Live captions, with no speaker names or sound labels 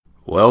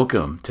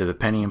Welcome to the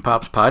Penny and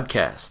Pops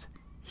podcast.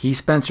 He's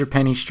Spencer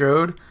Penny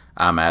Strode.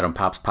 I'm Adam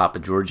Pops Papa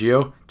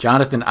Giorgio.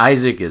 Jonathan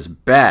Isaac is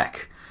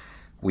back.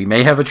 We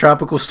may have a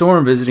tropical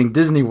storm visiting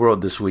Disney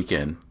World this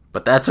weekend,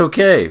 but that's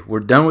okay. We're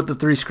done with the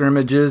 3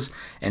 scrimmages,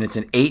 and it's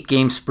an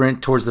 8-game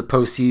sprint towards the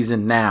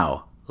postseason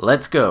now.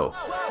 Let's go.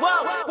 Whoa,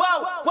 whoa,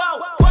 whoa,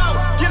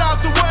 whoa. Get out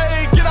the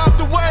way, get out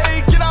the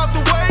way, get out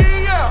the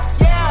way, yeah.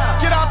 Yeah.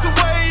 Get out the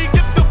way,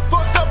 get the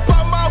fuck up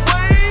out my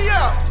way,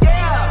 yeah.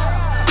 Yeah.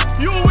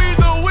 You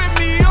either with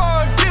me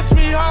or against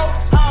me, ho.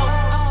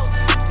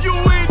 You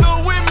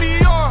either with me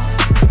or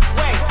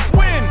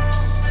win.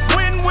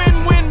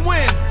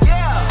 Win.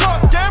 Yeah.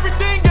 Fuck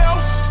everything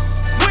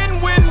else.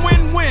 Win.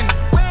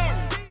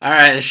 All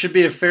right, this should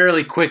be a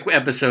fairly quick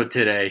episode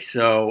today.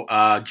 So,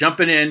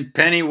 jumping in,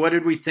 Penny, what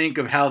did we think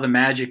of how the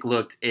Magic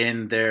looked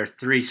in their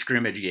 3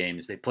 scrimmage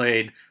games? They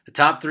played the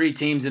top 3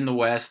 teams in the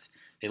West.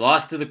 They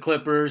lost to the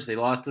Clippers, they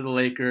lost to the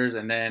Lakers,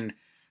 and then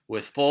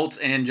with Fultz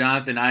and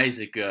Jonathan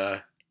Isaac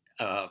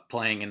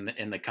playing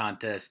in the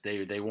contest,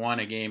 they won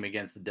a game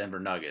against the Denver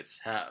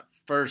Nuggets.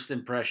 First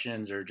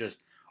impressions or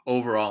just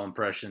overall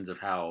impressions of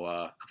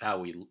how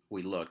we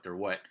looked, or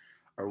what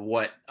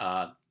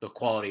the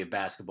quality of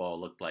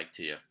basketball looked like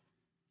to you?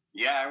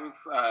 Yeah, I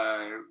was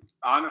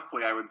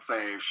honestly, I would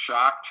say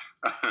shocked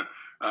that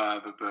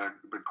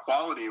the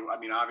quality. I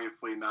mean,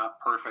 obviously not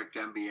perfect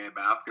NBA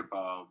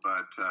basketball,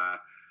 but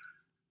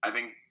I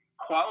think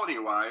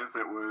quality-wise,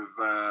 it was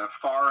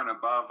far and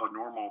above a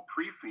normal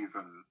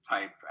preseason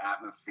type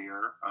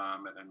atmosphere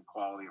and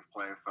quality of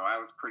play. So I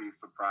was pretty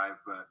surprised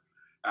that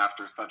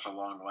after such a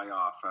long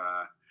layoff.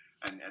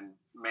 And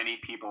many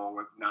people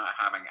with not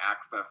having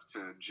access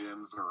to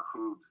gyms or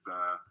hoops,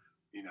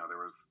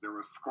 there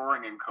was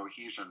scoring and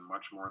cohesion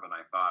much more than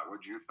I thought.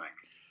 What do you think?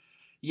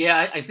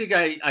 Yeah, I think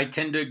I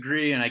tend to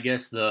agree, and I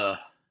guess the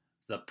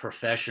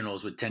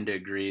professionals would tend to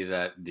agree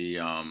that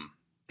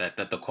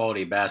that the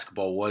quality of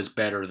basketball was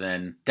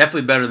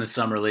definitely better than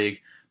Summer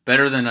League,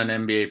 better than an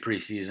NBA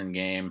preseason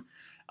game.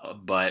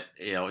 But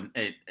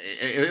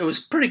it was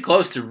pretty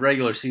close to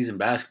regular season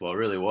basketball. It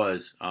really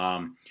was.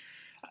 One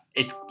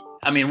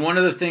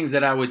of the things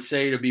that I would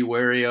say to be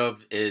wary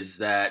of is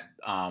that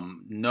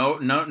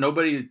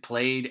nobody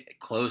played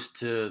close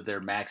to their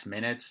max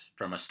minutes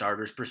from a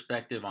starter's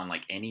perspective on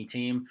like any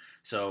team.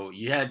 So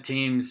you had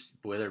teams,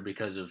 whether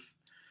because of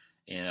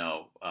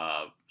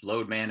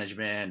load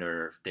management,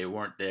 or they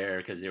weren't there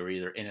because they were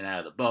either in and out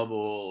of the bubble,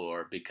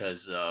 or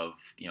because of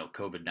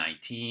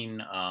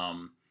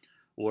COVID-19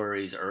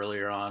 worries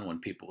earlier on when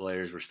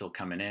players were still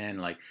coming in.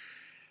 Like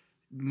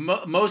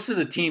most of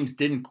the teams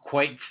didn't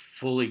quite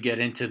fully get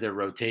into their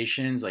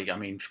rotations.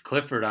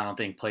 Clifford, I don't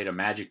think played a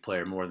Magic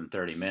player more than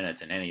 30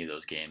 minutes in any of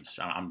those games.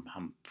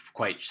 I'm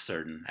quite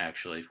certain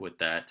actually with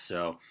that.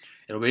 So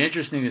it'll be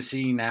interesting to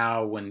see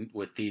now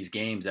with these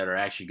games that are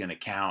actually going to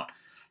count,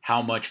 how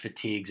much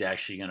fatigue's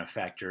actually going to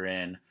factor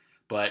in.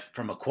 But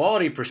from a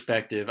quality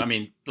perspective, I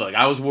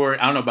was worried.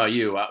 I don't know about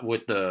you,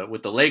 with the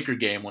Laker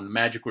game, when the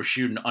Magic were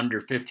shooting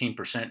under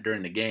 15%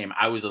 during the game,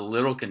 I was a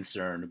little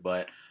concerned.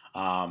 But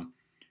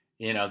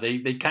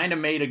they kind of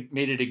made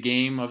it a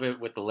game of it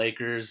with the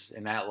Lakers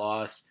in that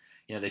loss.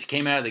 They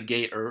came out of the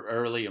gate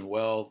early and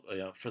well,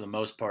 for the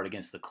most part,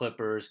 against the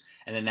Clippers.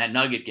 And then that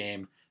Nugget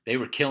game, they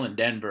were killing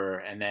Denver.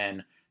 And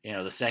then,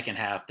 the second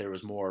half, there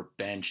was more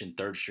bench and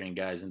third-string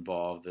guys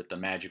involved that the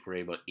Magic were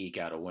able to eke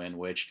out a win,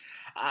 which,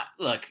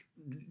 look,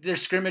 they're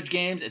scrimmage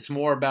games. It's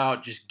more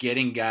about just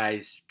getting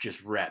guys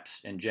just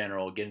reps in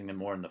general, getting them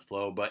more in the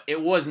flow. But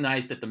it was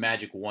nice that the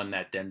Magic won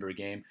that Denver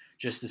game,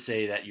 just to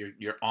say that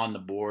you're on the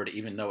board,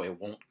 even though it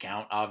won't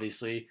count,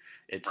 obviously.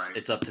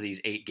 It's up to these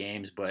 8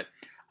 games. But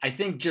I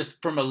think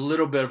just from a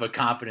little bit of a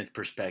confidence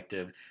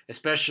perspective,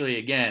 especially,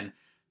 again,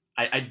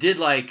 I did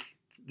like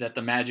that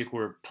the Magic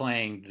were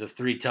playing the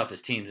 3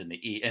 toughest teams in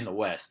the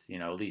West,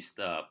 at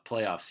least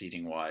playoff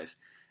seeding wise.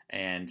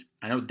 And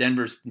I know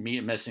Denver's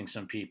missing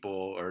some people,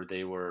 or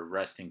they were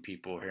resting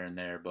people here and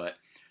there, but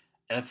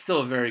that's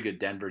still a very good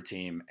Denver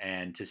team.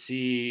 And to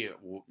see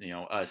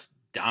us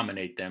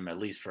dominate them at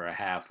least for a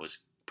half was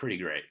pretty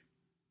great.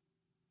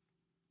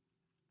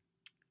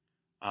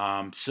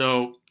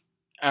 So,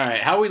 all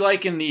right, how we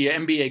liking the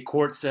NBA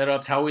court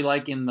setups? How we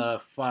liking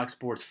the Fox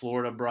Sports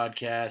Florida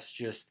broadcast?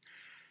 Just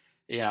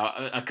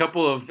a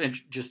couple of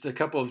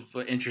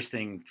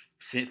interesting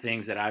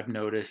things that I've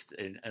noticed.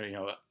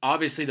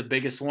 Obviously the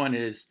biggest one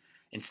is,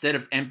 instead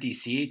of empty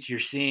seats, you're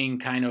seeing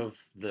kind of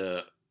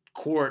the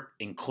court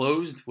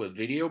enclosed with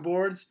video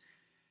boards.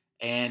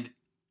 And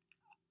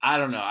I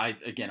don't know.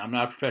 I'm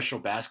not a professional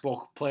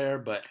basketball player,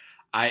 but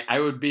I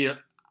would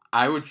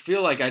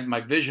feel like my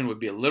vision would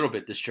be a little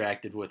bit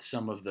distracted with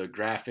some of the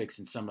graphics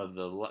and some of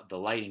the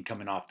lighting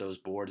coming off those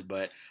boards.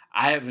 But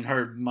I haven't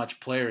heard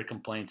much player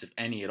complaints, if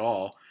any at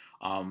all.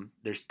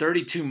 There's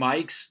 32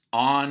 mics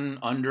on,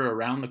 under,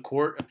 around the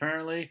court,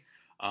 apparently.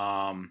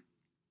 And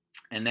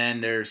then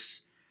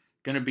there's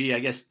going to be, I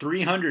guess,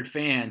 300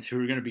 fans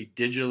who are going to be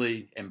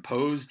digitally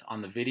imposed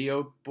on the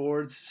video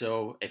boards.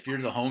 So if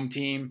you're the home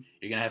team,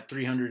 you're going to have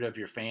 300 of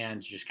your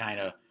fans just kind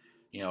of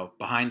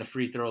behind the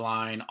free throw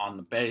line, on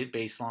the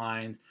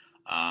baseline.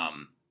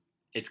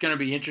 It's going to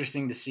be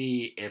interesting to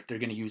see if they're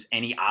going to use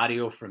any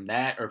audio from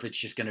that, or if it's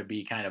just going to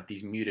be kind of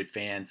these muted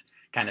fans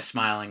kind of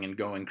smiling and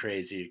going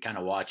crazy, kind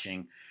of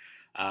watching.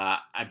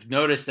 I've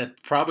noticed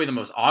that probably the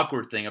most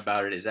awkward thing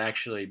about it is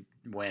actually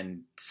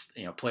when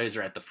players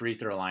are at the free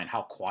throw line,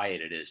 how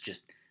quiet it is,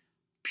 just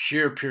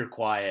pure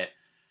quiet.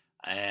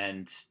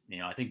 And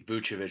I think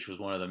Vucevic was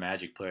one of the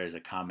Magic players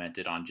that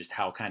commented on just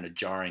how kind of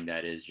jarring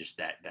that is, just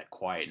that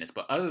quietness.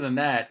 But other than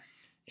that,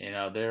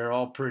 they're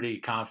all pretty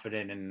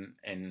confident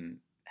in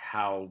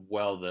how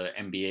well the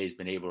NBA has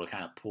been able to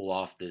kind of pull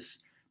off this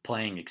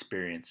playing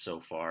experience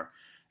so far.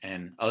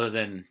 And other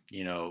than,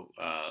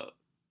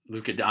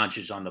 Luka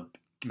Doncic on the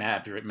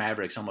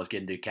Mavericks almost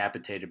getting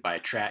decapitated by a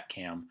track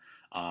cam,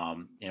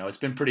 it's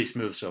been pretty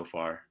smooth so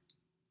far.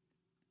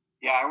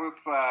 Yeah,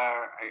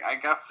 I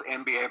guess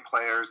NBA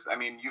players, I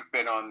mean, you've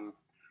been on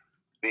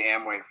the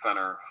Amway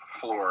Center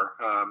floor.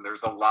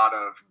 There's a lot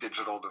of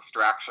digital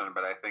distraction,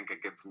 but I think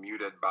it gets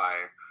muted by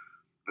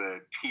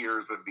the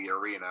tiers of the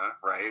arena,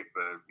 right?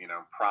 The,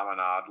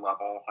 promenade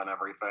level and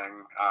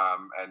everything.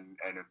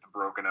 And it's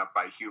broken up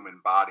by human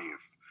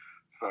bodies.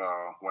 So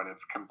when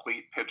it's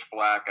complete pitch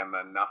black and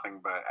then nothing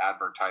but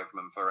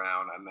advertisements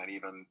around, and then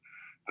even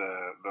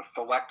the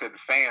selected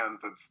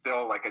fans, it's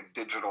still like a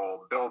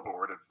digital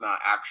billboard. It's not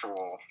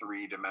actual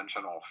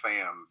 3-dimensional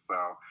fans.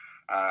 So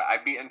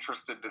I'd be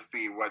interested to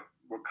see what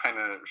kind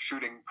of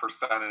shooting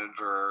percentage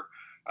or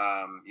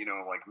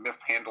like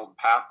mishandled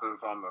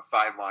passes on the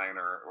sideline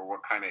or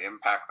what kind of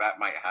impact that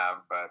might have.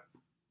 But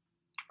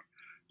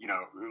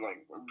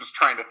like I'm just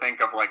trying to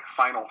think of like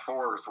Final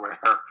Fours where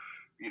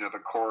the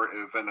court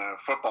is in a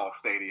football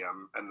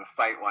stadium and the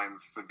sight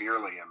lines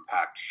severely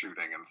impact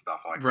shooting and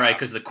stuff like that. Right,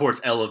 because the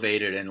court's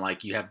elevated and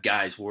like you have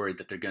guys worried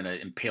that they're going to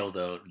impale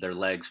their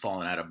legs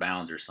falling out of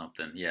bounds or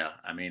something. Yeah,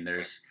 I mean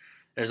there's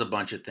a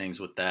bunch of things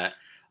with that.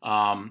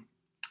 I'm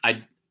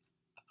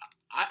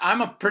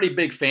a pretty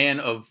big fan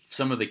of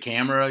some of the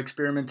camera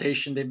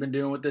experimentation they've been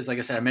doing with this. Like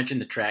I said, I mentioned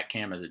the track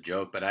cam as a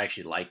joke, but I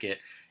actually like it.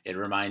 It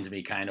reminds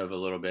me kind of a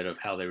little bit of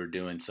how they were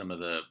doing some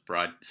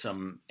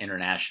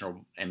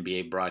international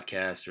NBA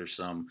broadcasts or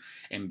some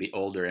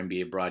older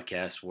NBA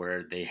broadcasts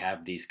where they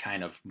have these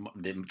kind of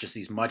just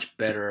these much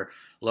better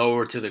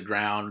lower to the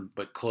ground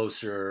but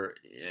closer,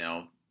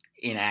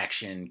 in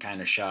action kind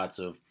of shots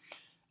of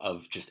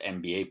just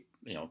NBA,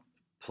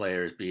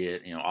 players, be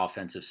it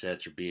offensive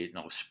sets or be it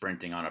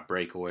sprinting on a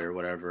breakaway or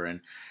whatever. And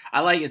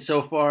I like it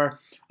so far.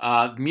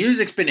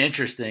 Music's been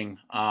interesting.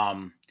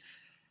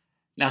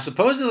 Now,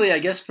 supposedly, I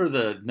guess for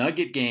the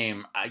Nugget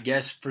game, I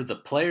guess for the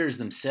players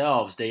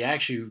themselves, they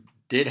actually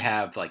did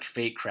have like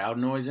fake crowd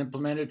noise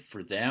implemented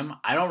for them.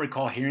 I don't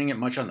recall hearing it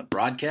much on the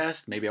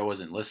broadcast. Maybe I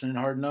wasn't listening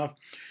hard enough.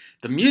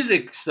 The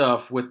music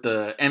stuff with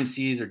the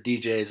MCs or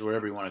DJs,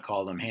 whatever you want to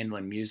call them,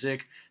 handling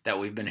music that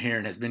we've been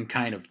hearing has been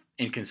kind of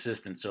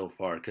inconsistent so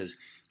far. Because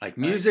like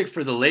music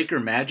for the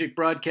Laker Magic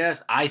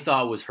broadcast, I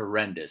thought was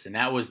horrendous. And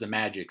that was the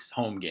Magic's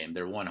home game.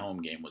 Their one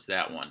home game was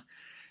that one.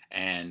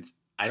 And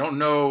I don't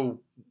know,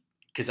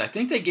 because I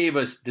think did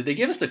they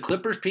give us the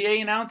Clippers PA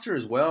announcer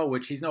as well,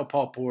 which he's no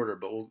Paul Porter,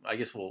 but I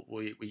guess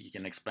we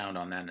can expound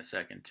on that in a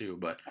second too.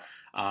 But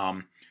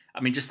I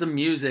mean, just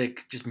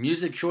music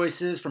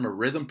choices from a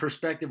rhythm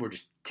perspective were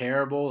just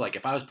terrible. Like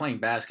if I was playing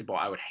basketball,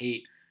 I would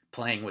hate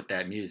playing with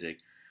that music.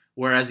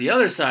 Whereas the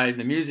other side,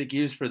 the music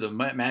used for the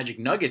Magic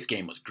Nuggets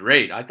game was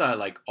great. I thought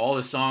like all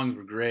the songs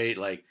were great.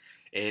 Like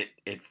it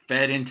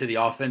fed into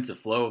the offensive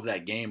flow of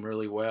that game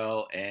really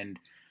well. And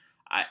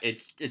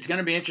it's going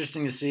to be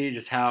interesting to see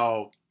just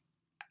how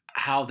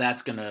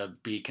that's going to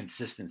be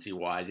consistency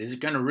wise. Is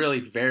it going to really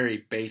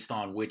vary based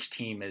on which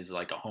team is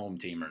like a home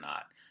team or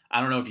not?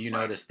 I don't know if you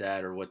noticed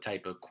that or what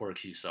type of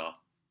quirks you saw.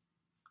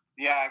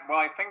 Yeah, well,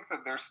 I think that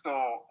there's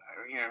still,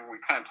 we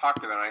kind of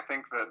talked about it. I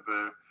think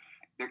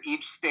that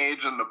each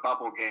stage in the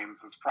bubble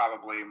games is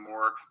probably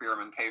more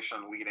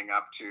experimentation leading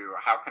up to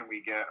how can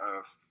we get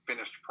a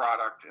finished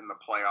product in the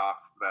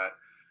playoffs that,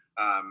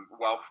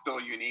 while still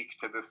unique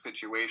to this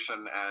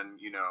situation and,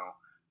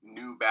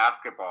 new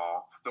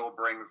basketball, still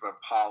brings a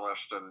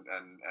polished and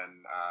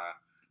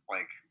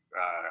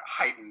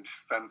heightened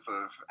sense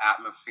of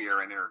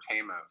atmosphere and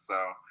entertainment. So,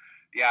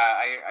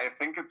 yeah, I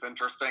think it's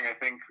interesting. I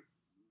think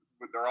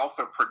they're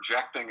also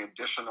projecting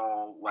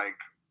additional,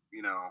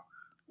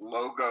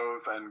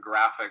 logos and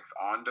graphics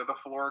onto the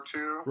floor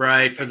too.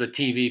 Right, for the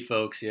TV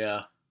folks,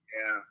 yeah.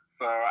 Yeah,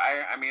 so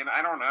I mean,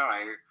 I don't know.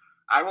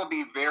 I will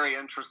be very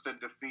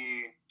interested to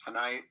see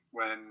tonight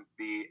when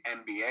the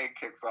NBA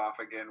kicks off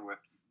again with,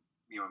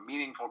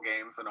 meaningful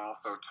games, and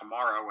also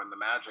tomorrow when the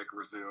Magic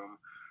resume,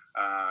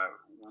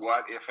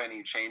 what, if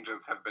any,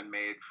 changes have been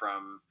made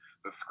from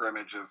the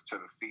scrimmages to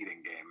the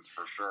seeding games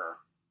for sure.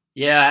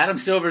 Yeah, Adam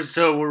Silver.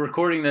 So we're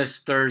recording this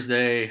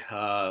Thursday,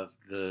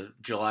 the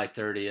July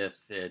 30th.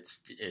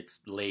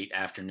 It's late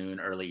afternoon,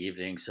 early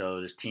evening.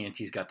 So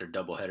TNT's got their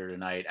doubleheader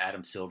tonight.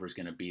 Adam Silver's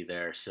going to be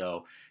there.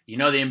 So the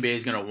NBA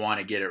is going to want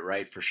to get it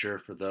right for sure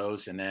for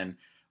those. And then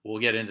we'll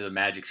get into the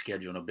Magic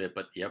schedule in a bit,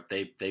 but yep,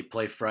 they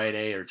play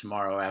Friday or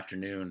tomorrow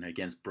afternoon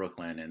against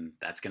Brooklyn, and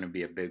that's going to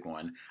be a big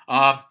one.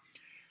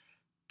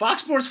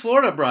 Fox Sports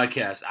Florida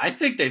broadcast, I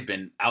think they've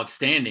been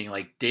outstanding.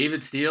 Like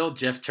David Steele,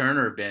 Jeff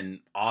Turner have been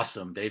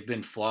awesome. They've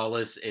been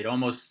flawless. You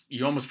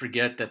almost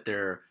forget that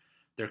they're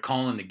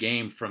calling the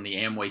game from the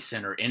Amway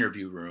Center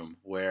interview room,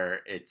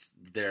 where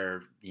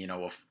they're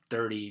a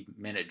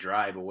 30-minute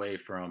drive away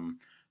from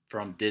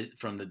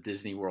the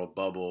Disney World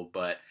bubble,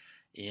 but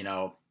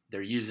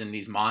they're using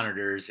these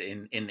monitors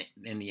in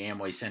the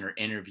Amway Center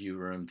interview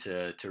room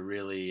to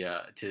really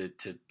to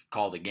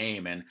call the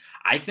game, and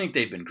I think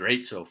they've been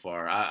great so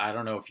far. I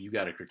don't know if you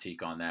got a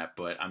critique on that,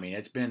 but I mean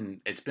it's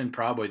been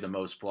probably the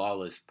most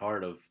flawless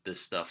part of this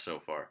stuff so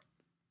far.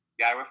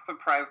 Yeah, I was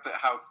surprised at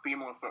how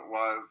seamless it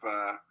was,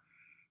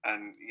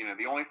 and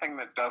the only thing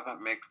that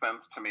doesn't make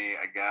sense to me,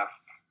 I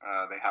guess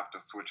they have to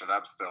switch it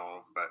up still,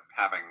 but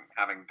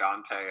having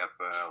Dante at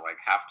the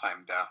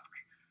halftime desk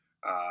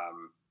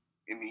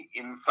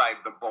inside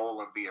the bowl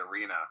of the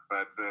arena,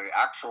 but the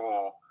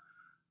actual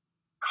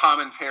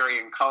commentary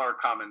and color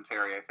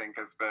commentary, I think,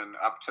 has been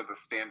up to the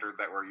standard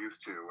that we're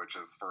used to, which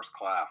is first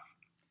class.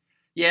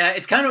 Yeah,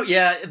 it's kind of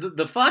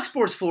the Fox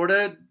Sports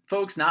Florida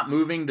folks not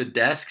moving the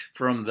desks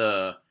from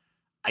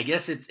I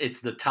guess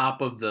it's the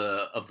top of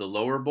the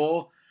lower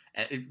bowl,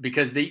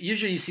 because they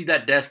usually you see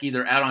that desk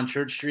either out on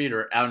Church Street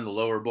or out in the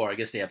lower bowl. I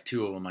guess they have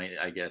two of them.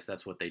 I guess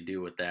that's what they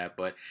do with that.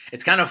 But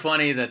it's kind of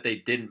funny that they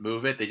didn't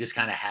move it. They just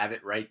kind of have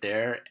it right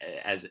there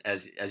as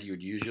you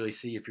would usually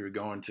see if you were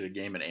going to a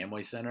game at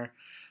Amway Center.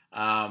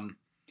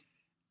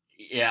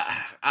 Yeah,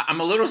 I'm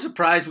a little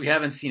surprised we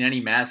haven't seen any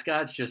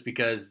mascots, just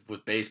because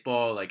with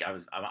baseball,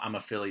 I'm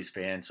a Phillies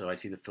fan, so I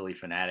see the Philly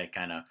Fanatic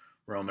kind of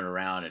roaming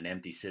around an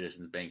empty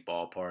Citizens Bank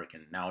ballpark,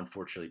 and now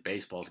unfortunately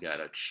baseball's got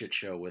a shit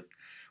show with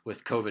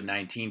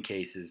COVID-19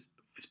 cases,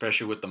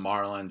 especially with the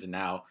Marlins, and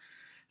now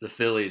the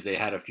Phillies, they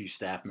had a few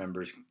staff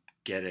members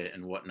get it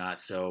and whatnot.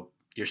 So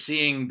you're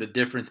seeing the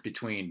difference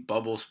between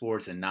bubble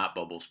sports and not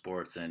bubble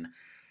sports, and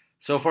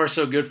so far,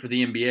 so good for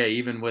the NBA,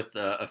 even with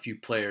a few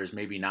players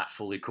maybe not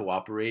fully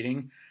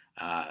cooperating.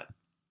 I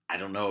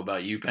don't know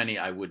about you, Penny.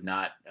 I would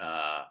not.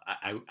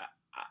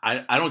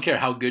 I don't care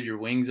how good your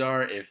wings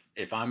are.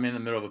 If I'm in the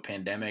middle of a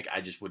pandemic,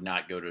 I just would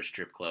not go to a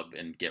strip club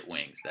and get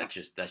wings.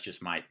 That's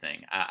just my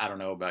thing. I don't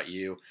know about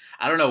you.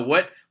 I don't know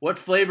what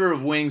flavor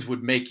of wings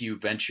would make you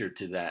venture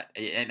to that.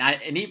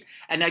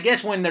 And I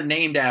guess when they're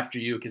named after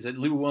you, because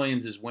Lou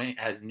Williams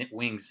has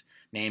wings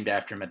named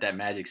after him at that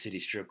Magic City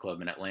strip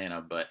club in Atlanta,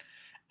 but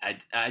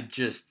I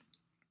just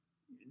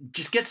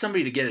get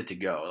somebody to get it to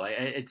go.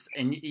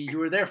 And you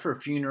were there for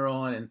a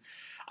funeral, and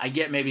I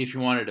get maybe if you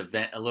wanted to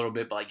vent a little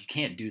bit, but you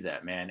can't do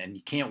that, man. And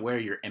you can't wear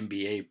your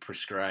NBA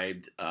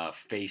prescribed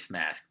face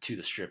mask to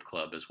the strip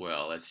club as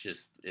well.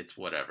 It's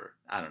whatever.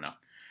 I don't know.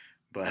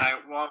 But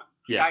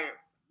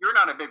you're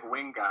not a big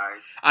wing guy.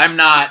 I'm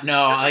not.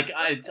 No,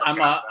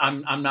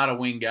 I'm not a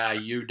wing guy.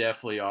 You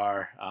definitely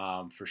are,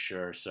 for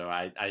sure. So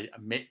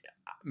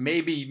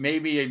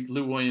maybe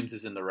Lou Williams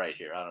is in the right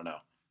here. I don't know.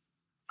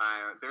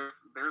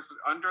 There's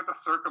under the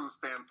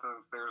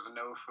circumstances, there's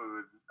no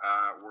food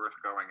worth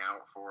going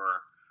out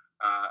for,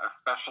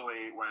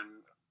 especially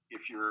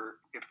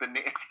if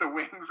the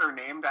wings are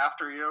named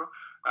after you,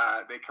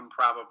 they can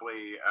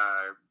probably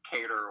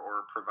cater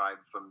or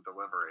provide some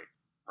delivery,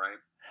 right?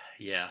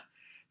 Yeah.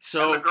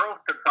 So and the girls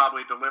could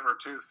probably deliver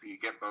too, so you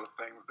get both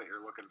things that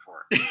you're looking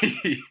for.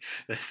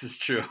 This is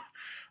true.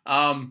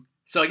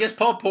 So I guess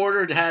Paul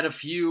Porter has a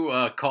few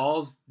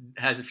calls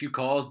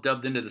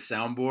dubbed into the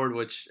soundboard,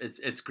 which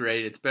it's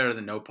great. It's better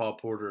than no Paul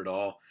Porter at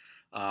all.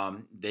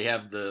 They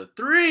have the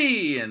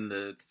 3 and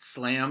the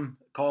slam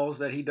calls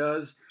that he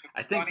does.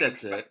 I think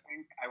that's it.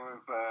 I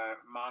was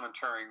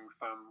monitoring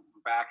some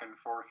back and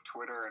forth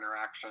Twitter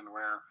interaction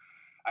where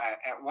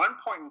at one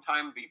point in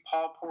time, the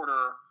Paul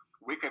Porter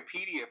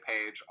Wikipedia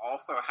page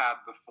also had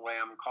the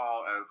slam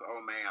call as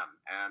 "Oh man,"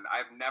 and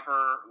I've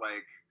never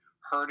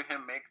heard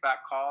him make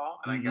that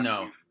call, and I guess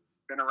we've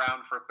been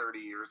around for 30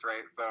 years,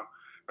 right? So,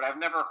 but I've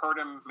never heard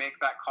him make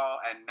that call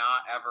and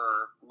not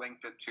ever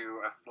linked it to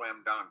a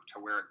slam dunk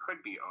to where it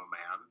could be "Oh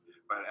man,"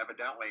 but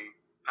evidently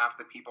half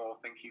the people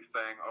think he's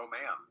saying "Oh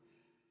man."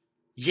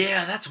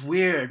 Yeah, that's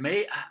weird,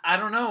 mate. I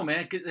don't know,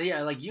 man.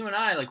 Yeah, you and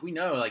I, we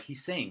know,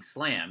 he's saying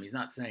slam. He's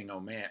not saying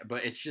 "Oh man,"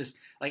 but it's just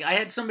I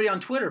had somebody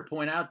on Twitter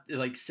point out,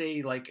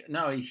 say,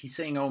 no, he's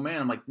saying "Oh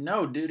man." I'm like,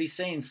 no, dude, he's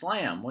saying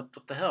slam. What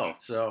the hell?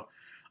 So,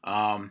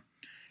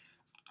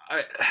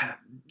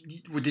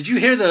 did you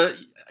hear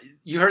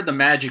you heard the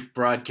Magic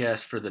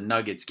broadcast for the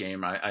Nuggets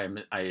game?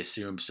 I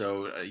assume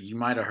so. You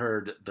might have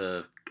heard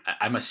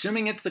I'm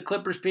assuming it's the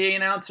Clippers PA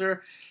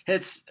announcer.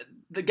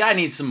 The guy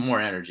needs some more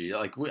energy.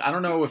 I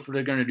don't know if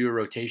they're going to do a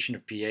rotation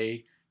of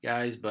PA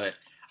guys, but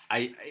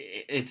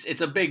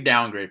it's a big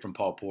downgrade from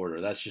Paul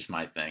Porter. That's just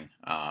my thing.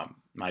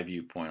 My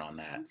viewpoint on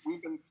that.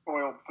 We've been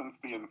spoiled since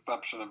the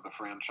inception of the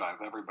franchise.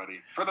 Everybody,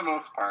 for the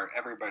most part,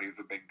 everybody's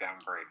a big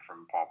downgrade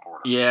from Paul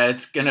Porter. Yeah,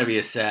 it's going to be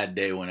a sad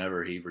day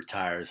whenever he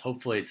retires.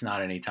 Hopefully it's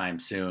not anytime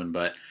soon,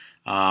 but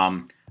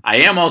I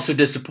am also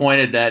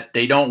disappointed that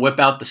they don't whip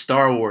out the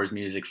Star Wars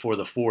music for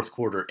the fourth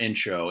quarter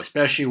intro,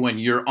 especially when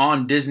you're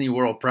on Disney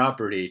World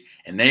property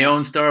and they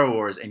own Star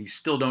Wars and you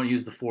still don't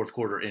use the fourth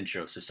quarter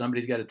intro. So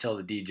somebody's got to tell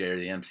the DJ or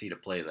the MC to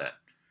play that.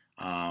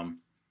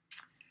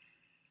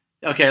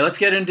 Okay, let's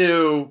get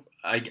into,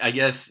 I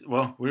guess,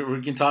 well,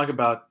 we can talk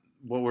about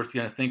what we're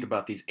going to think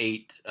about these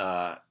 8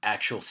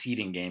 actual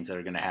seeding games that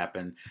are going to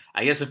happen.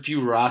 I guess a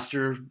few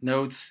roster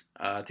notes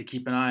to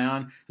keep an eye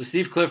on. So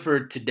Steve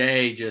Clifford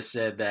today just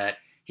said that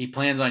he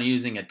plans on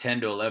using a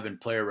 10 to 11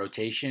 player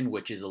rotation,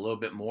 which is a little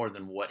bit more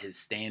than what his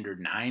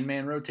standard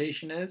 9-man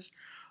rotation is.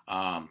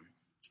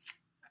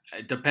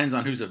 It depends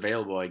on who's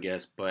available, I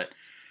guess, but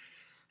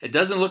it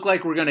doesn't look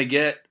like we're going to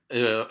get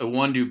a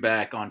Wondu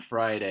back on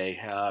Friday.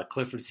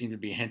 Clifford seemed to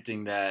be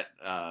hinting that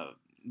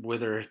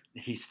whether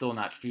he's still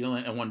not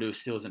feeling, and Wondu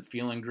still isn't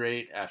feeling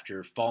great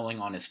after falling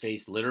on his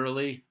face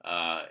literally,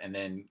 and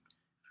then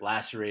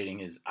lacerating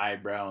his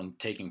eyebrow and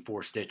taking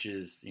 4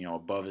 stitches,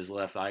 above his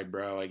left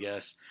eyebrow, I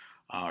guess,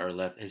 or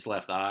his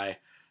left eye.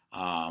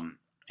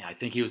 I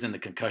think he was in the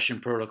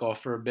concussion protocol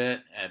for a bit,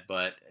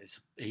 but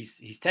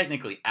he's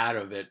technically out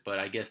of it. But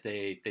I guess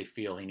they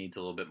feel he needs a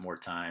little bit more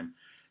time.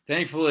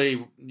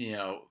 Thankfully,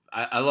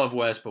 I love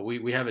Wes, but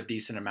we have a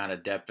decent amount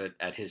of depth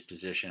at his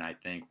position, I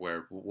think,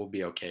 where we'll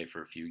be okay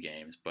for a few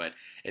games. But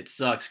it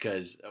sucks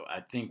because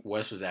I think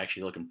Wes was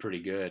actually looking pretty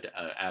good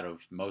out of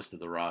most of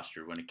the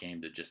roster when it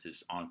came to just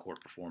his on-court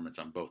performance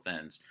on both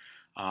ends.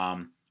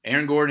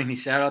 Aaron Gordon, he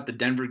sat out the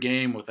Denver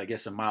game with, I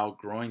guess, a mild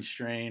groin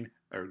strain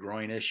or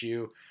groin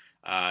issue.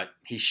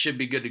 He should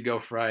be good to go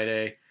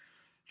Friday.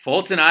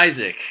 Fultz and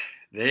Isaac,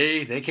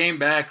 they came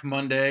back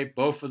Monday.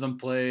 Both of them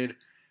played.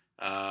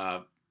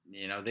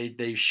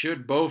 They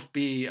should both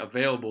be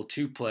available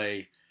to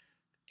play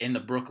in the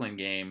Brooklyn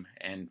game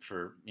and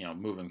for,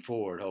 moving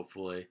forward,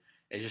 hopefully.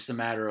 It's just a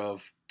matter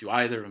of, do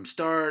either of them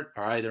start?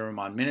 Are either of them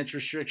on minutes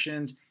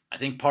restrictions? I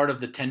think part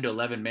of the 10 to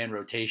 11 man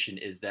rotation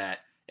is that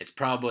it's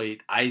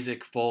probably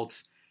Isaac,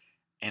 Fultz,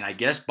 and I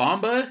guess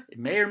Bamba, it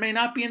may or may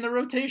not be in the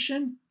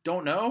rotation.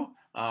 Don't know.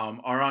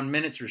 Are on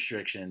minutes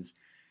restrictions.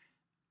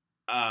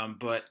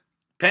 But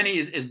Penny,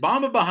 is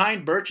Bamba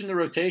behind Birch in the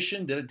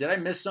rotation? Did I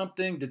miss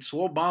something? Did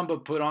Swole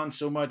Bamba put on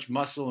so much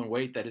muscle and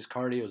weight that his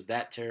cardio is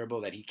that terrible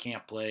that he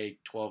can't play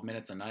 12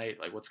 minutes a night?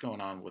 Like, what's going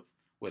on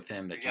with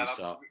him that you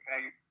saw?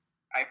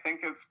 I think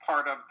it's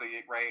part of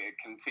it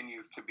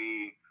continues to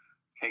be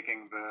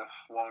taking the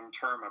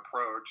long-term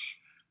approach.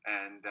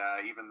 And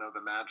even though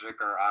the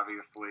Magic are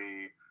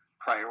obviously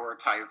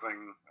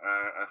prioritizing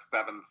a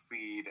 7th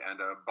seed and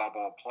a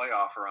bubble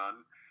playoff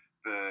run,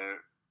 the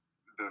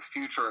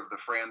future of the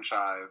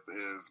franchise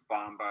is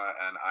Bamba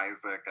and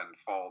Isaac and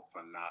Fultz,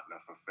 and not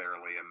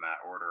necessarily in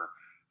that order.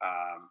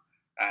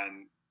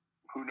 And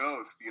who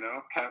knows?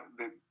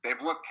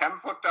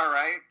 Kem's looked all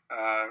right.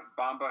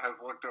 Bamba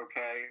has looked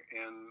okay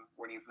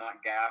when he's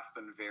not gassed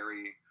and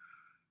very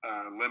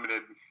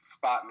limited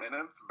spot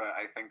minutes, but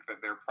I think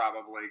that they're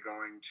probably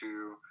going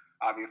to,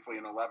 obviously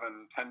an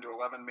 10 to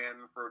 11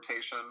 man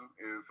rotation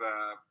is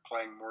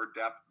playing more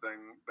depth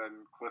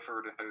than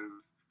Clifford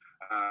has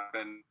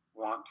been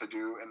want to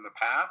do in the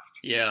past.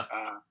 Yeah.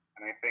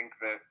 And I think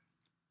that,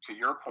 to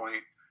your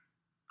point,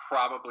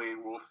 probably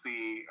we'll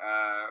see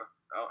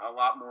a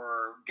lot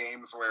more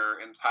games where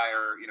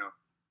entire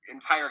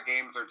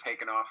games are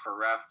taken off for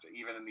rest,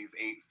 even in these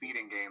 8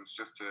 seeding games,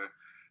 just to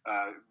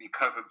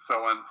because it's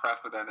so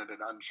unprecedented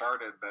and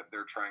uncharted that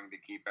they're trying to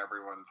keep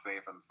everyone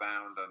safe and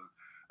sound. And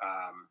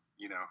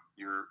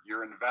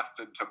you're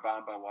invested to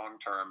Bamba long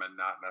term and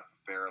not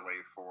necessarily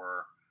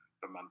for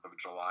the month of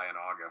July and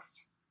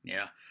August.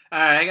 Yeah. All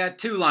right, I got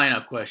 2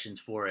 lineup questions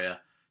for you.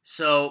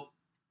 So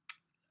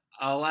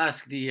I'll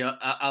ask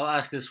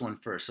this one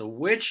first. So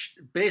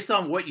based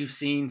on what you've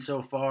seen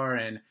so far,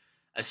 and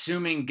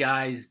assuming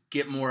guys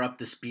get more up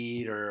to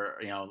speed, or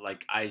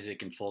like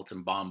Isaac and Fultz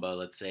and Bamba,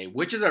 let's say,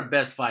 which is our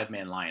best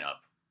 5-man lineup?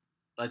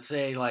 Let's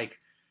say like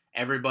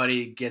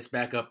everybody gets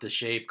back up to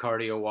shape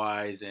cardio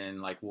wise,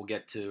 and like we'll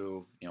get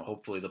to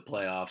hopefully the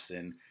playoffs.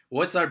 And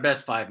what's our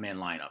best 5-man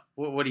lineup?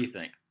 What do you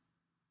think?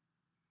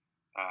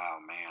 Oh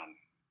man.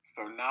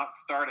 So not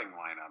starting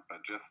lineup, but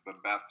just the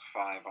best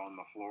 5 on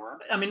the floor?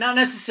 I mean, not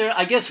necessarily.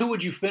 I guess who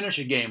would you finish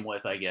a game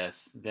with, I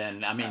guess,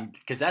 then? I mean,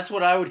 because that's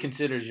what I would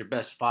consider as your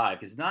best 5,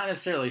 because not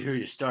necessarily who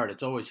you start.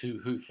 It's always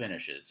who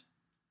finishes.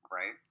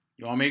 Right.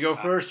 You want me to go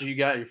first, or you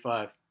got your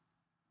 5?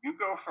 You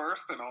go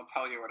first, and I'll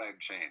tell you what I'd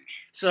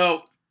change.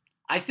 So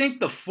I think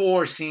the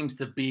 4 seems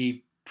to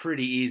be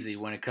pretty easy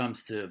when it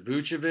comes to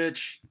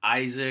Vucevic,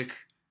 Isaac,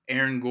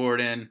 Aaron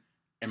Gordon,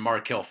 and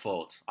Markelle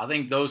Fultz. I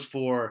think those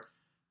 4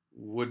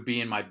 would be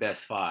in my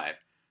best 5.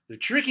 The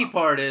tricky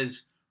part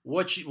is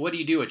what do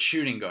you do at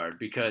shooting guard?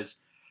 Because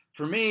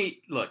for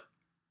me, look,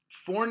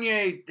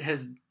 Fournier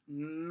has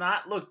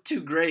not looked too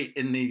great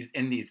in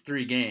these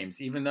 3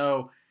 games, even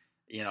though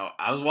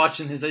I was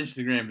watching his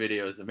Instagram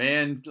videos. The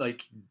man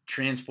like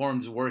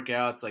transforms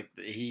workouts, like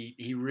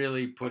he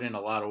really put in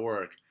a lot of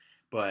work.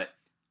 But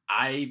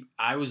I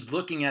was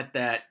looking at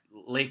that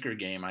Laker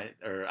game, I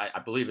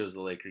believe it was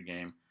the Laker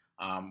game,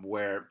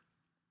 where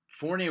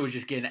Fournier was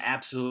just getting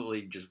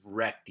absolutely just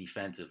wrecked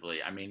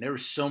defensively. I mean, there were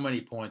so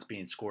many points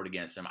being scored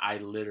against him. I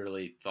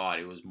literally thought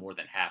it was more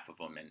than half of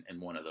them in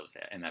one of those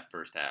in that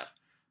first half.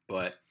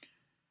 But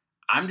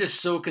I'm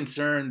just so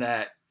concerned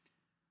that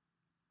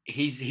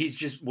he's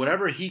just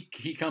whatever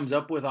he comes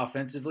up with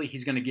offensively,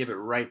 he's going to give it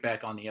right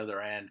back on the other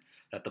end.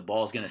 That the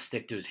ball's going to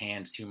stick to his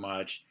hands too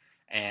much,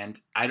 and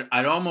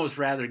I'd almost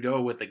rather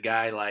go with a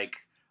guy like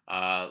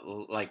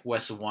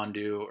Wes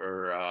Iwundu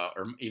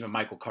or even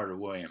Michael Carter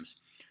Williams.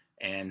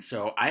 And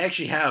so I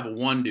actually have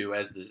Iwundu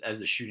as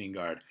the shooting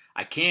guard.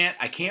 I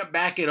can't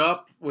back it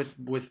up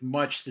with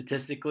much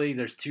statistically.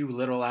 There's too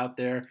little out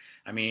there.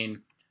 I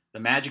mean,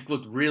 the Magic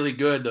looked really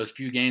good those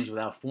few games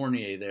without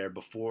Fournier there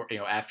before,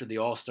 after the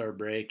All-Star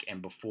break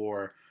and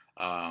before,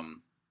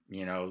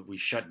 we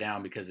shut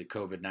down because of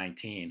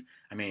COVID-19.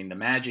 I mean, the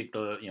Magic,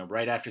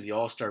 right after the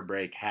All-Star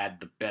break had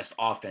the best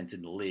offense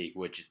in the league,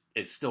 which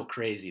is still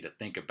crazy to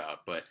think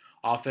about. But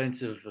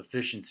offensive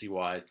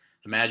efficiency-wise,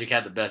 the Magic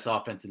had the best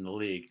offense in the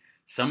league.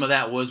 Some of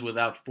that was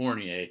without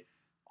Fournier.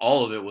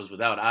 All of it was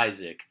without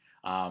Isaac.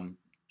 I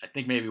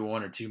think maybe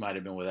one or two might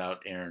have been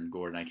without Aaron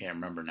Gordon. I can't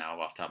remember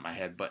now off the top of my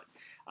head. But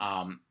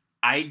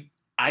I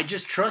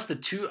just trust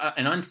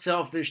an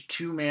unselfish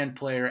two-man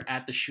player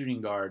at the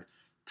shooting guard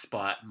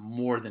spot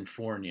more than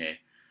Fournier.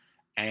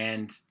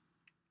 And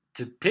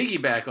to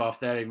piggyback off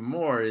that even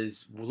more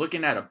is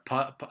looking at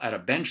a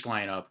bench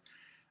lineup.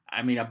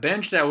 I mean, a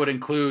bench that would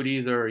include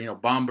either,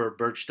 Bamba or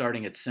Birch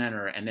starting at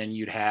center, and then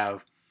you'd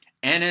have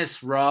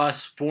Ennis,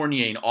 Ross,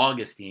 Fournier, and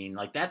Augustine.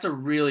 Like, that's a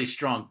really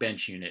strong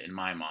bench unit in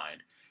my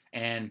mind.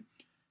 And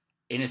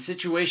in a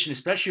situation,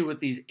 especially with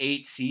these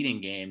 8 seeding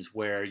games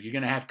where you're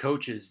going to have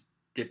coaches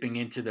dipping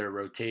into their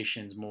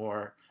rotations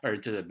more, or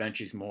to the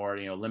benches more,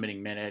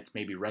 limiting minutes,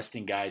 maybe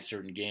resting guys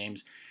certain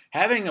games,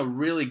 having a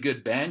really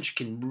good bench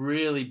can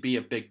really be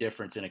a big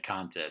difference in a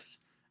contest.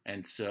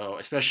 And so,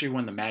 especially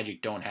when the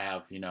Magic don't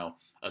have,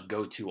 a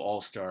go-to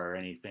all-star or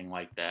anything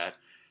like that,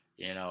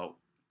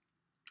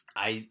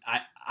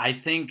 I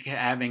think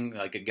having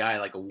like a guy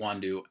like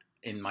Iwundu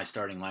in my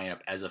starting lineup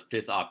as a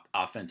fifth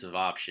offensive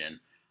option,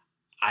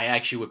 I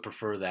actually would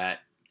prefer that.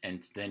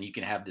 And then you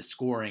can have the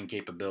scoring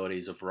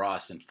capabilities of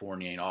Ross and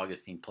Fournier and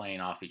Augustine playing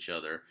off each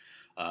other,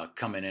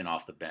 coming in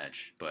off the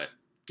bench. But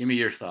give me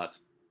your thoughts.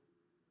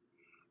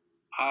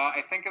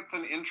 I think it's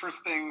an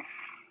interesting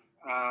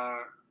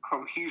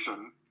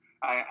cohesion.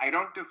 I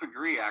don't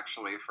disagree,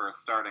 actually, for a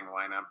starting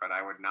lineup, but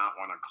I would not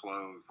want to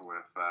close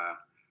with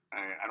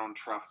I don't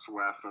trust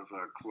Wes as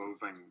a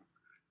closing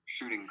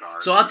shooting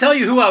guard. So I'll tell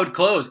you who I would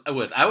close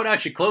with. I would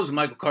actually close with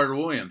Michael Carter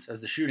Williams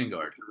as the shooting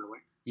guard. Really?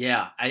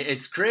 Yeah,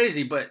 it's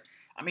crazy, but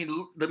I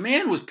mean, the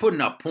man was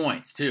putting up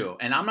points too,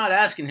 and I'm not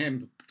asking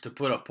him to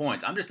put up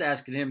points. I'm just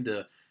asking him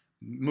to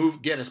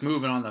get us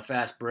moving on the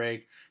fast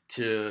break,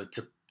 to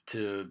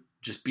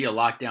just be a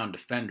lockdown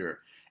defender,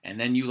 and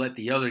then you let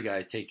the other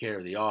guys take care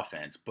of the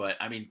offense. But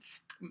I mean,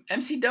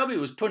 MCW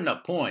was putting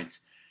up points,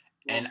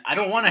 and I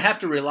don't want to have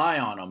to rely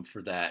on him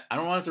for that. I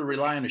don't want to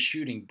rely on his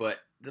shooting, but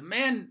the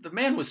man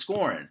was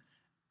scoring,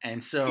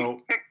 and so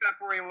he's picked up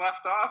where he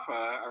left off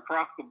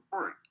across the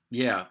board.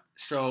 Yeah,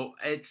 so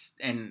it's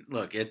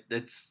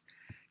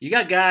you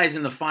got guys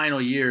in the final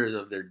years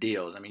of their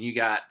deals. I mean, you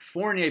got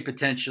Fournier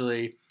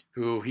potentially,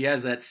 who he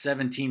has that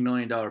 $17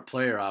 million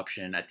player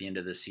option at the end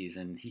of the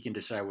season. He can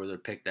decide whether to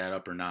pick that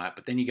up or not.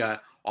 But then you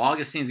got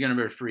Augustine's going to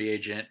be a free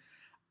agent.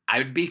 I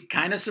would be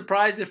kind of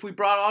surprised if we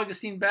brought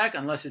Augustine back,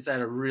 unless it's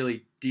at a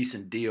really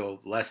decent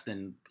deal, less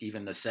than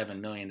even the $7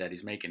 million that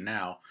he's making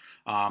now.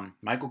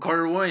 Michael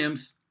Carter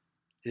Williams,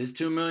 his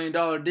 $2 million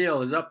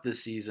deal is up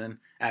this season.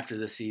 After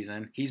this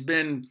season, he's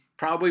been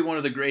probably one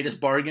of the greatest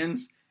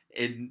bargains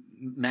in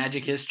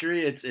Magic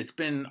history. It's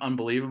been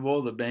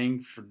unbelievable, the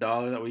bang for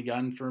dollar that we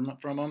gotten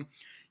from him.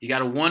 You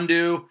got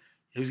Iwundu,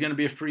 who's going to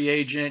be a free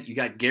agent. You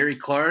got Gary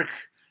Clark,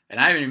 and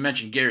I haven't even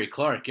mentioned Gary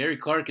Clark. Gary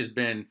Clark has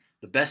been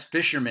the best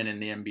fisherman in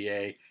the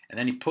NBA, and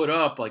then he put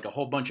up like a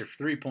whole bunch of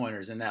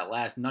three-pointers in that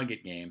last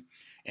Nugget game.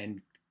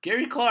 And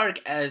Gary Clark,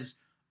 as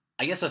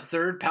I guess a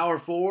third power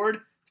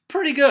forward,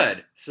 pretty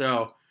good.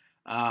 So,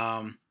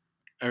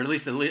 or at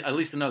least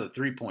another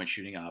 3-point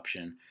shooting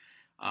option.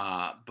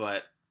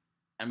 But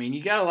I mean,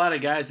 you got a lot of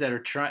guys that are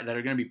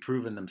going to be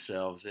proving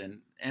themselves,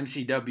 and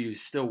MCW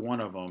is still one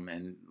of them.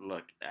 And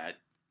look,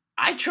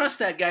 I trust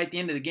that guy at the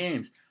end of the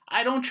games.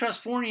 I don't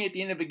trust Fournier at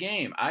the end of a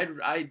game.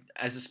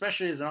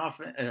 Especially as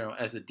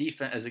as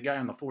a guy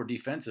on the floor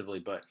defensively.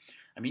 But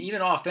I mean,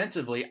 even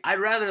offensively, I'd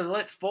rather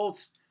let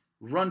Fultz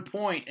run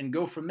point and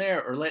go from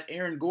there, or let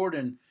Aaron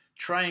Gordon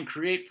try and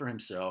create for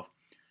himself.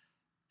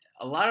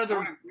 A lot of the. I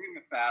would agree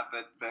with that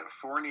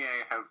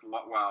Fournier has.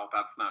 Well,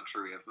 that's not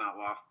true. He has not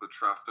lost the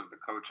trust of the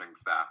coaching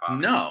staff.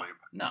 Obviously.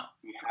 No.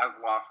 He has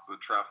lost the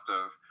trust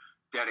of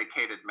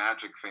dedicated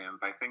Magic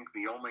fans. I think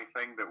the only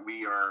thing that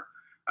we are,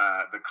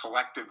 the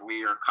collective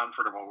we are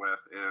comfortable with,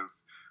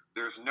 is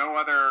there's no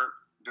other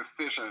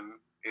decision.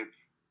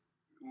 It's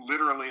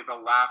literally the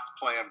last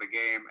play of the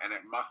game, and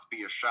it must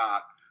be a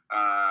shot.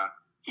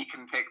 he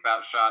can take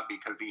that shot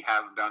because he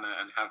has done it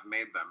and has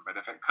made them. But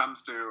if it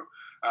comes to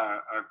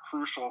a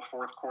crucial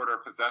fourth quarter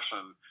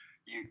possession,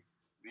 you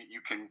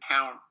can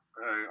count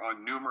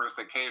on numerous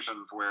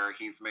occasions where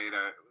he's made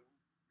a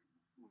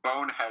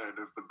boneheaded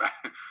is the best,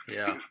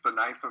 is the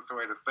nicest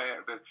way to say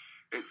it. That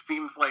it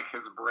seems like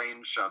his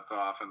brain shuts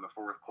off in the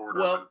fourth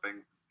quarter when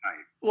things are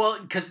tight. Well,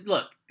 because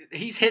look,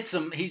 he's hit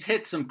some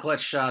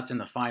clutch shots in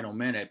the final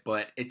minute,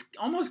 but it's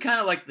almost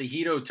kind of like the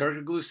Hedo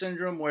Turkoglu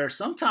syndrome, where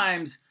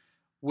sometimes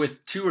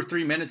with 2 or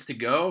 3 minutes to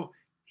go,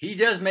 he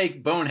does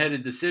make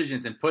boneheaded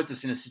decisions and puts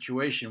us in a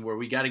situation where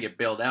we got to get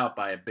bailed out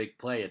by a big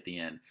play at the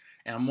end.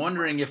 And I'm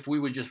wondering if we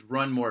would just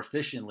run more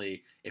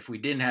efficiently if we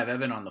didn't have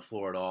Evan on the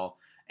floor at all,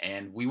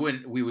 and we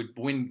would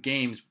win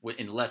games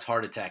in less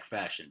heart attack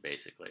fashion,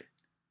 basically.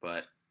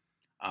 But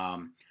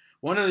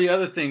one of the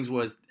other things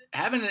was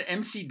having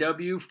an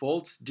MCW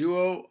Fultz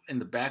duo in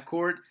the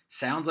backcourt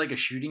sounds like a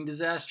shooting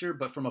disaster,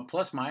 but from a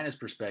plus-minus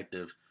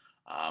perspective,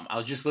 I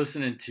was just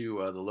listening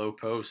to the Low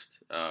Post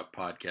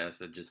podcast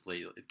that just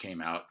it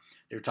came out.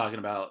 They were talking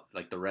about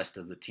like the rest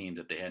of the teams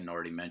that they hadn't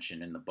already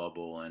mentioned in the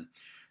bubble, and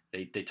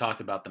they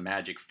talked about the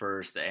Magic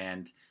first,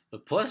 and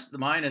the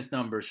minus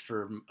numbers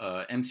for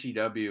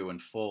MCW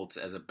and Fultz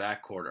as a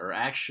backcourt are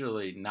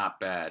actually not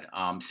bad.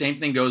 Same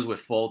thing goes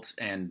with Fultz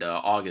and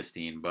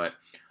Augustine, but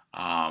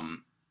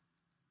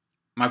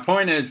my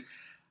point is,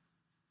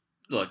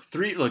 Look,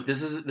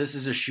 this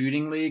is a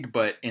shooting league,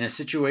 but in a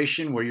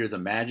situation where you're the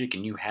Magic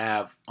and you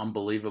have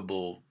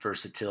unbelievable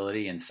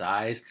versatility and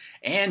size,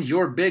 and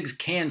your bigs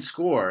can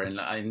score, and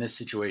in this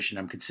situation,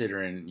 I'm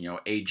considering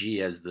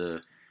AG as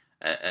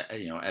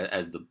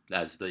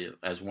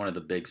as one of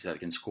the bigs that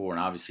can score,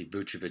 and obviously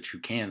Vucevic who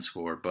can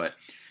score, but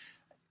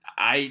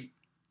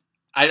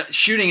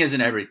shooting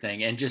isn't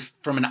everything, and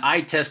just from an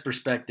eye test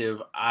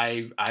perspective,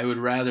 I would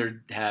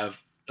rather have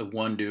a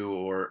Wundu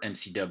or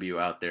MCW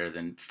out there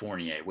than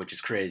Fournier, which is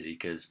crazy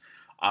because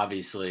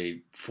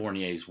obviously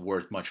Fournier is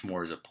worth much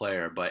more as a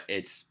player, but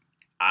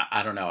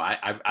I don't know.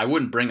 I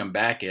wouldn't bring him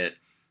back at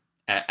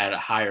a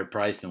higher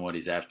price than what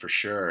he's at for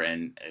sure.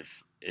 And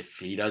if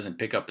he doesn't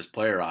pick up his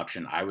player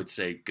option, I would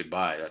say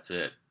goodbye. That's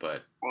it.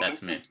 But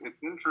that's me. It's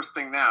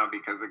interesting now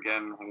because,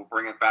 again, we'll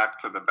bring it back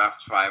to the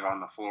best five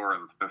on the floor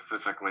and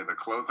specifically the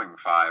closing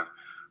five,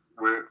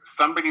 where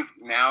somebody's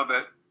now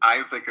that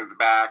Isaac is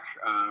back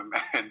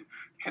and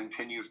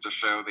continues to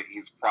show that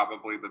he's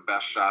probably the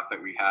best shot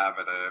that we have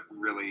at a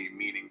really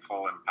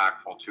meaningful,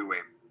 impactful two-way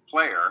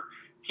player.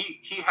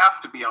 He has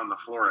to be on the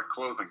floor at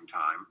closing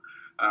time.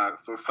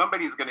 So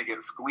somebody's going to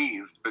get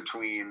squeezed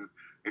between,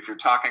 if you're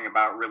talking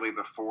about really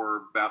the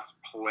four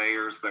best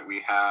players that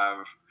we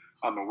have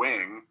on the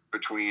wing,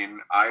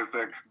 between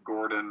Isaac,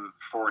 Gordon,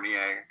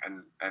 Fournier,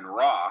 and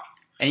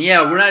Ross. And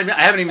yeah,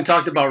 I haven't even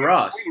talked about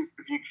Ross.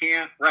 Because you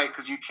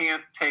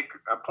can't take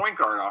a point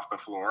guard off the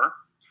floor.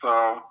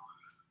 So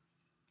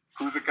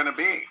who's it going to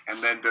be?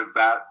 And then does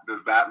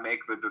that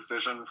make the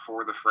decision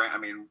for the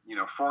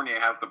Fournier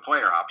has the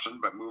player option,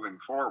 but moving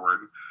forward,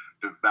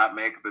 does that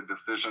make the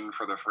decision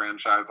for the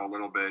franchise a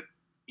little bit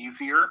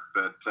easier?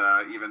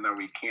 That even though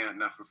we can't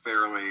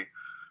necessarily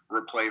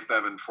replace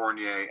Evan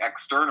Fournier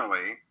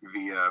externally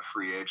via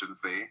free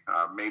agency,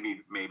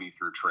 maybe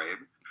through trade,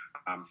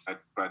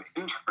 but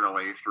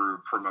internally through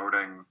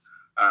promoting,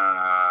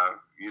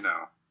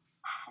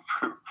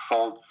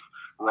 Fultz,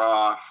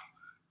 Ross,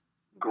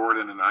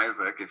 Gordon, and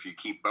Isaac, if you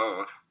keep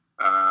both,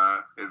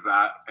 is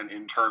that an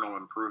internal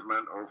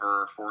improvement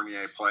over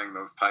Fournier playing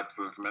those types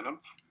of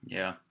minutes?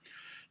 Yeah.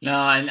 No,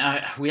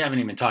 and we haven't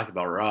even talked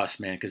about Ross,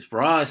 man, because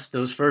Ross,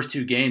 those first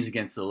two games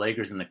against the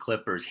Lakers and the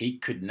Clippers, he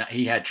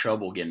had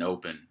trouble getting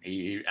open.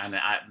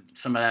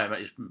 Some of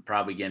that is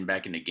probably getting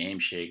back into game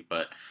shape,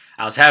 but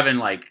I was having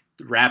like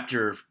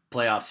Raptor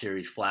playoff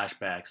series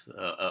flashbacks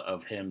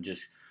of him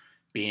just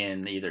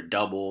being either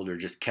doubled or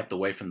just kept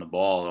away from the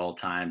ball at all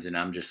times, and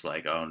I'm just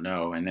like, oh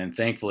no. And then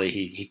thankfully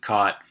he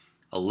caught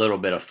a little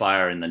bit of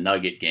fire in the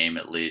Nugget game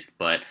at least,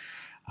 but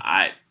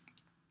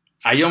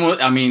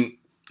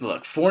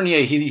look,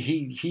 Fournier,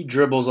 he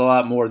dribbles a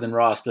lot more than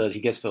Ross does. He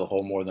gets to the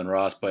hole more than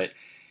Ross, but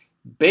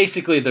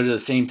basically they're the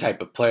same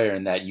type of player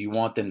in that you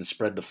want them to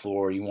spread the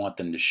floor, you want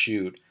them to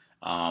shoot.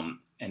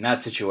 In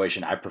that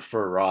situation, I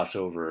prefer Ross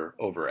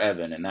over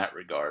Evan in that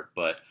regard.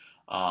 But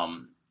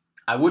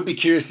I would be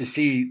curious to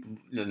see,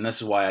 and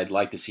this is why I'd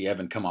like to see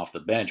Evan come off the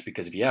bench,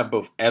 because if you have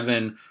both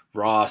Evan,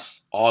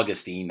 Ross,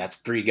 Augustine, that's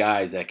three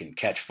guys that can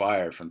catch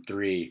fire from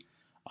three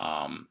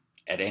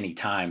at any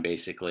time,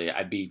 basically.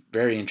 I'd be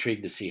very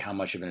intrigued to see how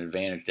much of an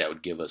advantage that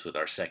would give us with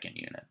our second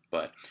unit.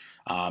 But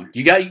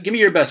give me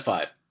your best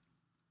five.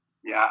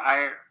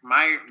 Yeah,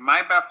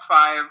 my best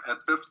five at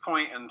this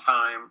point in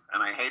time,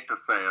 and I hate to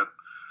say it,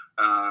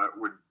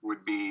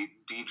 would be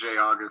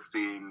DJ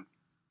Augustine,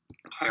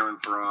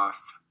 Terrence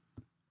Ross,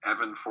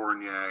 Evan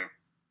Fournier,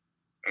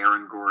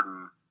 Aaron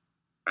Gordon,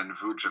 and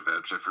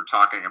Vucevic, if you're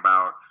talking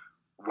about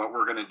what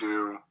we're going to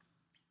do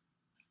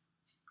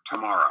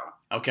tomorrow.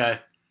 Okay.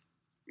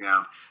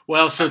 Yeah.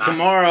 Well, so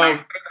tomorrow... I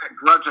say that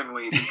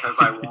grudgingly because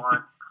I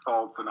want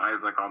Fultz and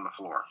Isaac on the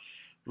floor.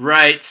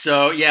 Right.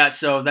 So yeah.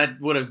 So that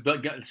would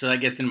have. So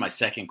that gets into my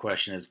second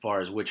question as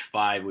far as which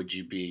five would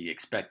you be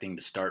expecting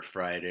to start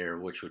Friday, or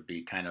which would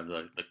be kind of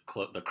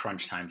the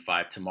crunch time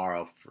five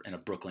tomorrow in a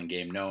Brooklyn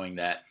game, knowing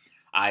that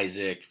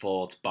Isaac,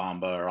 Fultz,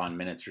 Bamba are on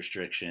minutes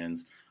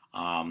restrictions.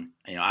 I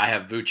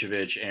have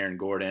Vucevic, Aaron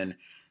Gordon.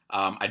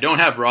 I don't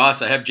have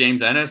Ross. I have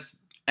James Ennis.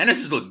 Ennis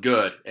has looked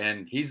good,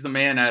 and he's the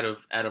man out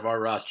of our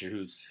roster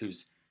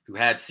who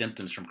had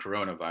symptoms from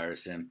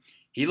coronavirus, and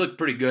he looked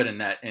pretty good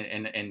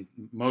in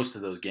most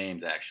of those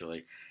games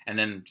actually. And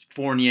then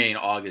Fournier and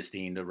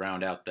Augustine to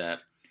round out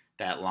that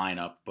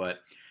lineup. But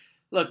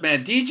look,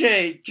 man,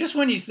 DJ, just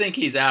when you think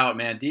he's out,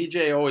 man,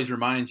 DJ always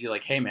reminds you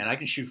like, hey, man, I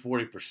can shoot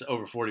 40%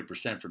 over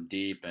 40% from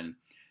deep, and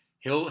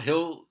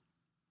he'll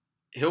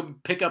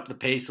pick up the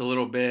pace a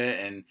little bit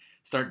and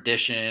start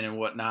dishing and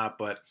whatnot.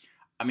 But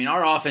I mean,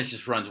 our offense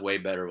just runs way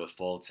better with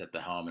Fultz at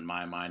the helm, in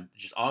my mind.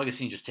 Just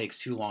Augustine just takes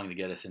too long to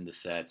get us into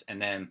sets, and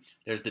then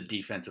there's the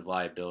defensive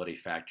liability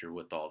factor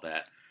with all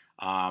that.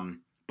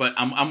 But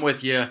I'm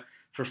with you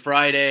for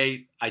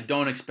Friday. I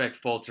don't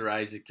expect Fultz or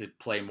Isaac to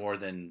play more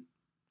than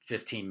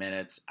 15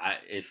 minutes.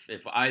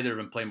 If either of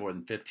them play more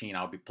than 15,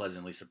 I'll be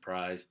pleasantly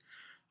surprised.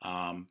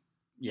 I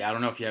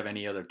don't know if you have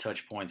any other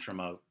touch points from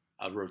a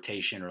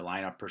rotation or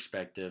lineup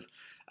perspective.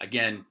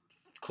 Again,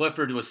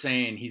 Clifford was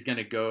saying he's going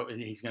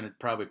to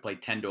probably play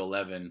 10 to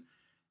 11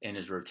 in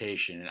his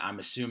rotation. And I'm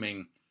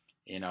assuming,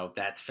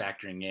 that's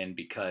factoring in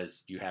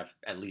because you have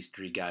at least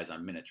 3 guys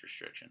on minutes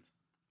restrictions.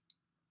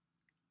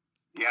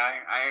 Yeah,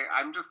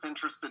 I'm just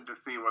interested to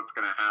see what's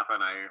going to happen.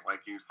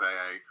 Like you say,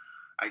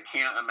 I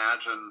can't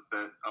imagine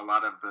that a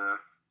lot of the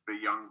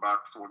young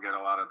bucks will get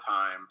a lot of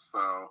time.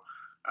 So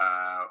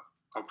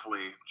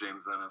hopefully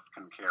James Ennis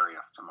can carry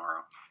us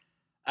tomorrow.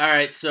 All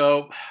right,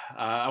 so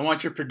I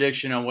want your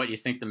prediction on what you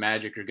think the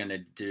Magic are going to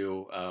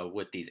do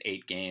with these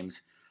 8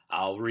 games.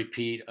 I'll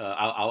repeat.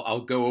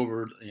 I'll go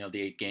over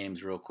the 8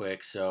 games real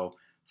quick. So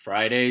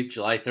Friday,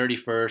 July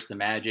 31st, the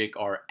Magic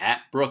are at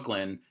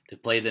Brooklyn to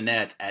play the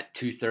Nets at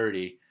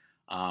 2:30.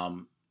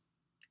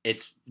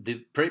 It's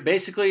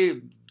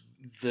basically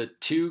the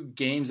 2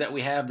 games that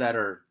we have that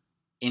are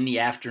in the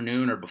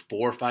afternoon or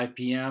before 5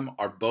 p.m.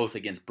 are both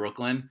against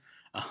Brooklyn.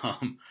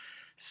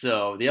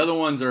 So the other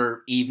ones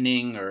are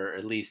evening or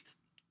at least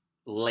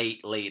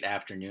late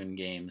afternoon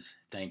games,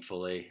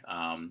 thankfully.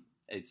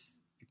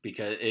 It's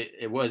because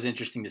it was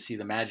interesting to see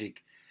the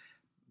Magic,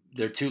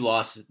 their 2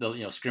 losses,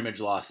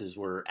 scrimmage losses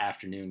were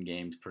afternoon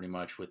games pretty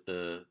much, with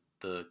the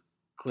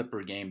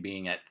Clipper game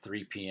being at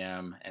 3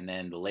 p.m. and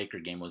then the Laker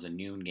game was a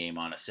noon game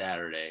on a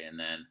Saturday. And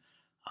then,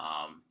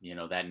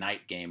 that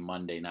night game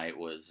Monday night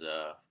was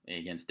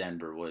against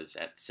Denver was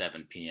at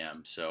 7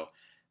 p.m. So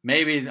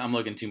maybe I'm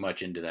looking too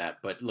much into that.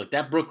 But look,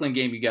 that Brooklyn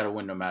game, you got to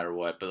win no matter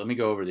what. But let me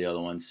go over the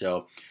other ones.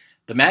 So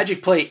the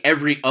Magic play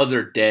every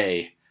other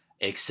day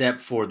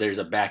except for there's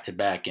a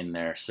back-to-back in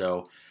there.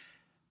 So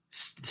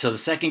the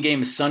second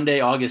game is Sunday,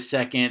 August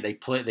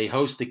 2nd. They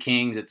host the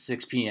Kings at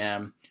 6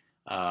 p.m.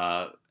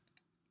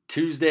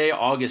 Tuesday,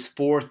 August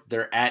 4th,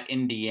 they're at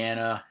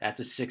Indiana. That's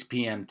a 6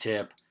 p.m.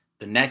 tip.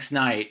 The next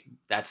night,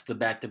 that's the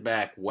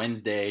back-to-back.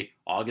 Wednesday,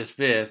 August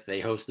 5th,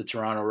 they host the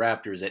Toronto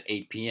Raptors at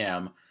 8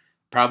 p.m.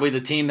 Probably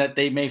the team that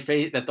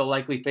they'll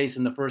likely face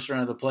in the first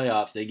round of the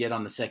playoffs. They get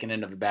on the second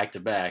end of a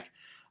back-to-back.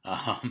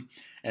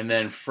 And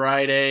then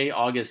Friday,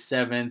 August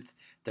 7th,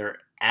 they're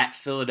at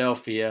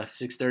Philadelphia,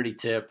 6:30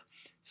 tip.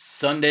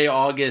 Sunday,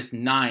 August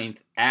 9th,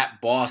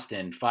 at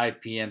Boston,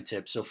 5 p.m.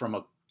 tip. So from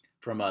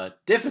a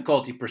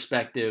difficulty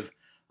perspective,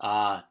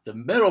 the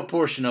middle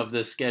portion of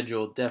this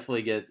schedule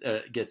definitely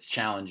gets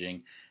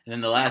challenging. And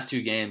then the last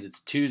 2 games, it's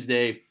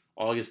Tuesday,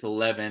 August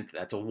 11th.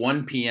 That's a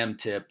 1 p.m.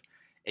 tip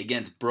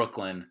against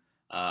Brooklyn.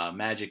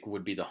 Magic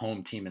would be the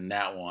home team in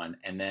that one.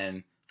 And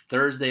then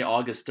Thursday,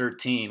 August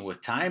 13th,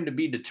 with time to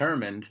be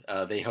determined,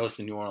 they host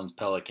the New Orleans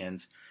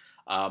Pelicans.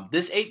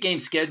 This 8-game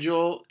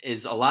schedule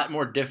is a lot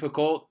more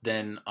difficult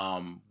than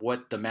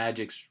what the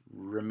Magic's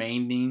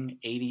remaining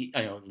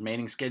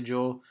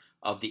schedule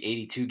of the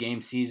 82-game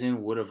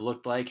season would have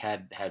looked like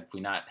had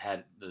we not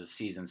had the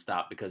season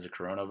stopped because of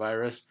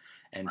coronavirus.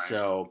 And right.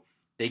 So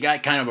they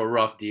got kind of a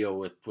rough deal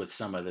with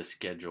some of the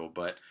schedule.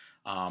 But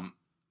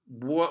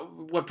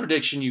what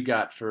prediction you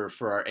got for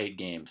our 8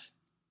 games?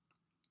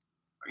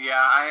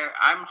 Yeah,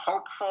 I'm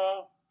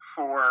hopeful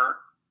for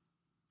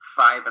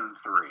 5-3.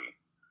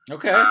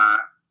 Okay.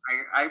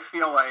 I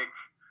feel like,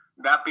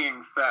 that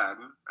being said,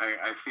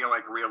 I feel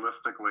like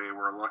realistically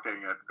we're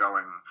looking at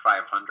going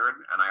 500,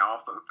 and I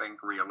also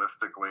think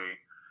realistically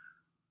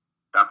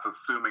that's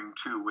assuming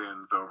 2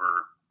 wins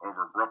over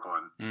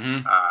Brooklyn.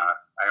 Mm-hmm.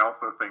 I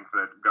also think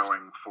that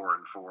going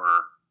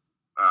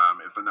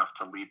 4-4 is enough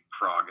to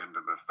leapfrog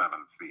into the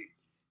 7th seed.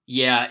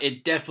 Yeah,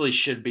 it definitely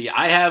should be.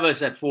 I have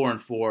us at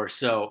 4-4,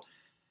 so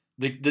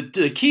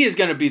the key is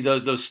going to be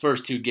those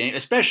first 2 games,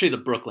 especially the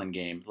Brooklyn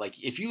game.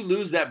 Like, if you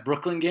lose that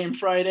Brooklyn game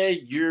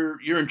Friday, you're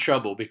in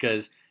trouble,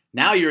 because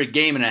now you're a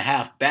game and a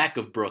half back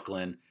of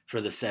Brooklyn for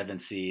the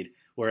 7th seed.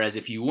 Whereas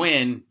if you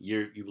win,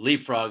 you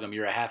leapfrog them,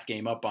 you're a half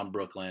game up on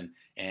Brooklyn,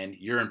 and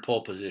you're in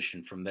pole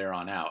position from there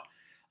on out.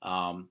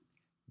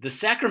 The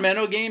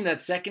Sacramento game, that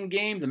second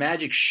game, the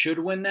Magic should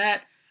win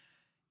that.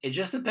 It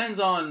just depends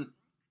on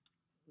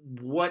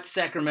what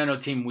Sacramento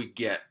team we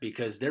get,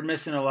 because they're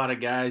missing a lot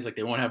of guys. Like,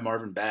 they won't have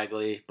Marvin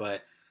Bagley,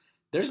 but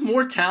there's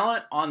more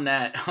talent on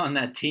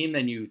that team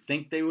than you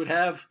think they would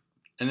have.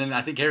 And then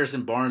I think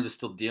Harrison Barnes is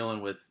still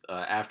dealing with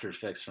after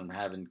effects from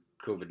having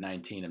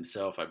COVID-19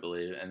 himself, I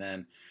believe.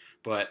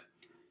 But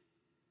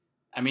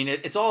I mean,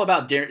 it's all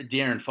about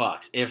De'Aaron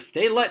Fox. If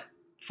they let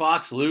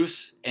Fox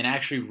loose and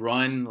actually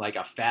run like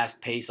a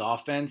fast-paced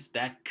offense,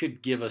 that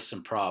could give us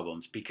some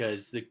problems,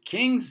 because the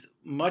Kings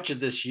much of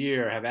this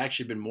year have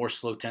actually been more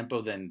slow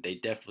tempo than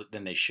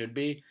they should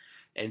be.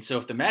 And so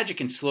if the Magic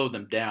can slow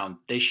them down,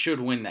 they should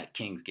win that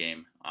Kings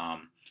game.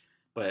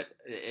 But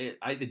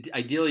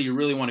ideally, you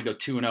really want to go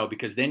 2-0,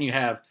 because then you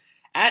have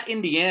at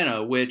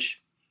Indiana,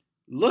 which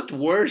looked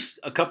worse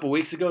a couple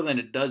weeks ago than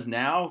it does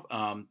now.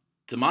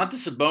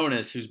 Domantas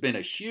Sabonis, who's been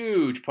a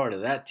huge part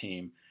of that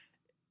team,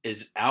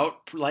 is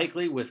out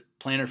likely with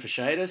plantar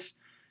fasciitis.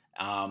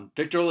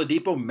 Victor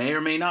Oladipo may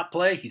or may not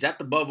play. He's at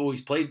the bubble.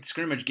 He's played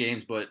scrimmage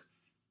games, but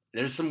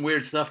there's some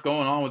weird stuff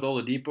going on with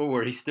Oladipo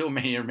where he still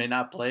may or may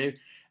not play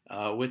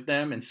with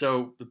them. And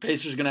so the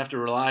Pacers are going to have to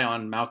rely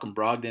on Malcolm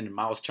Brogdon and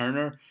Miles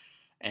Turner.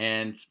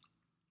 And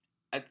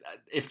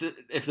if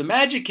the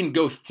Magic can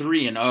go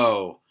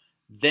 3-0,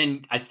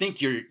 then I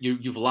think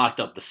you've locked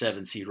up the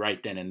 7 seed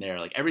right then and there.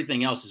 Like,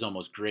 everything else is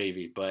almost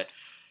gravy. But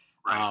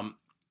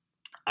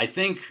I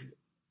think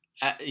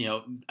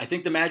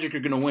the Magic are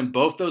going to win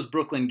both those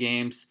Brooklyn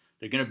games.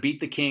 They're going to beat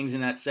the Kings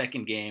in that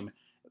second game,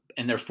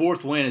 and their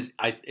fourth win is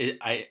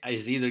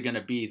either going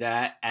to be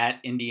that at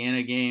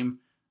Indiana game,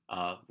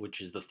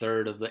 which is the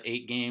third of the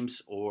 8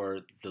 games, or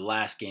the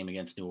last game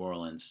against New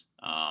Orleans.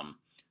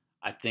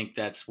 I think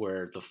that's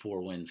where the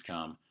 4 wins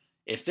come.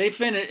 If they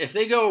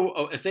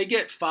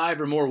get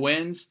 5 or more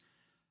wins,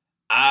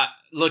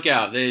 look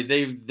out.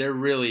 They're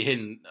really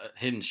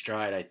hitting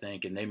stride, I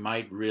think, and they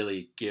might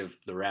really give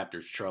the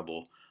Raptors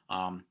trouble.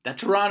 That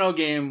Toronto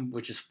game,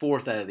 which is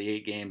 4th out of the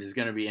 8 games, is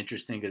going to be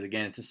interesting, because,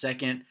 again, it's the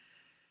second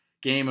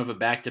game of a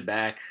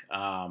back-to-back.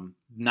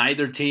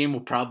 Neither team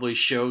will probably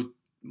show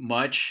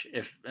much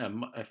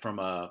from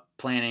a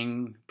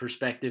planning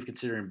perspective,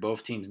 considering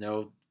both teams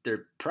know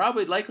they're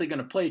probably likely going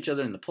to play each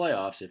other in the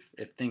playoffs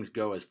if things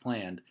go as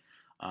planned.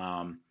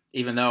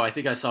 Even though I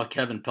think I saw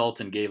Kevin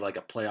Pelton gave like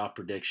a playoff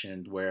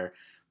prediction where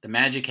the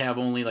Magic have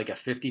only like a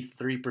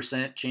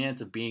 53% chance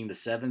of being the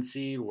 7th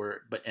seed,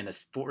 and a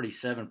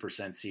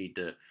 47% seed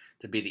to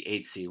be the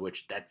 8th seed,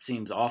 which that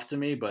seems off to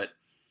me, but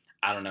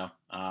I don't know.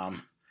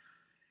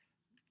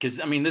 Because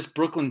I mean, this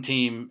Brooklyn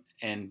team,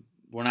 and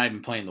we're not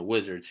even playing the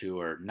Wizards,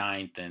 who are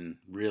 9th and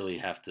really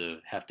have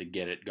to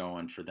get it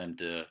going for them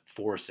to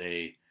force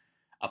a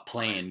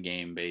play-in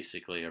game,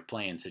 basically, or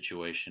play-in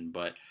situation.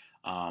 But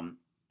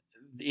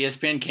the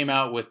ESPN came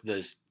out with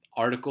this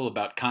article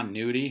about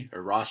continuity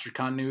or roster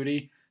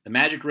continuity. The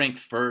Magic ranked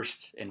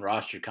 1st in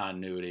roster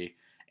continuity,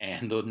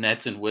 and the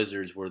Nets and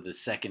Wizards were the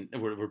second.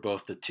 Were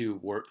both the 2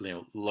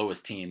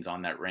 lowest teams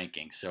on that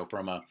ranking. So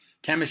from a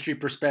chemistry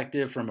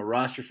perspective, from a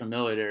roster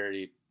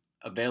familiarity,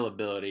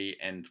 availability,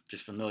 and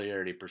just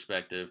familiarity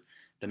perspective,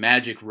 the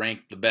Magic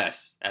ranked the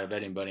best out of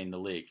anybody in the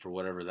league, for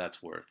whatever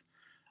that's worth.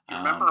 You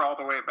remember all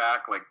the way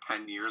back like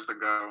 10 years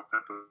ago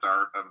at the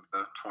start of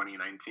the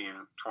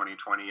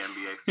 2019-2020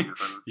 NBA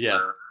season, yeah,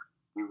 where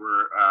we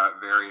were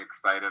very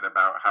excited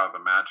about how the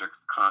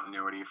Magic's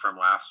continuity from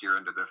last year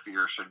into this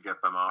year should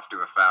get them off to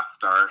a fast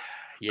start.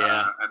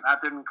 Yeah. And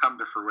that didn't come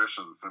to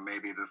fruition, so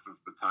maybe this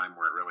is the time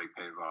where it really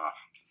pays off.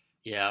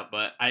 Yeah,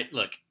 but I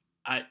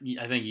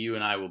think you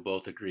and I will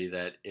both agree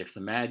that if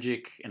the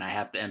Magic, and I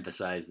have to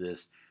emphasize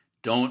this,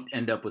 don't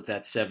end up with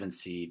that 7th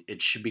seed,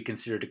 it should be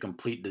considered a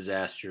complete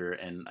disaster,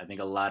 and I think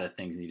a lot of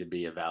things need to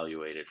be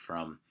evaluated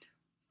from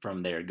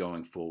there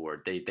going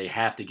forward. They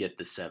have to get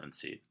the 7th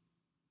seed.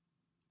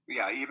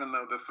 Yeah, even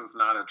though this is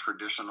not a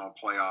traditional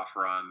playoff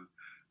run,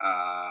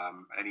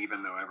 and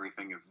even though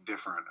everything is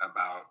different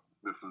about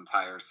this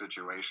entire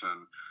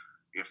situation,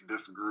 if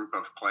this group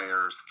of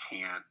players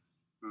can't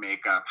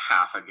make up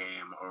half a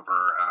game over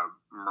a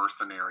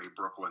mercenary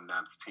Brooklyn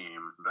Nets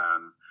team,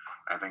 then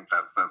I think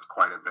that says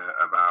quite a bit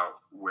about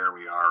where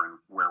we are and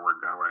where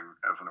we're going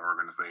as an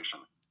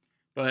organization.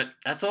 But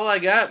that's all I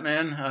got,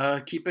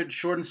 man. Keep it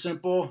short and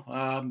simple.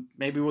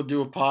 Maybe we'll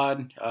do a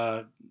pod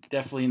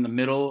definitely in the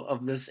middle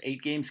of this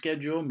 8-game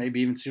schedule, maybe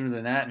even sooner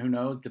than that. Who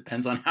knows?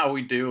 Depends on how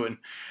we do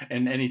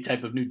and any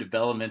type of new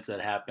developments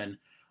that happen.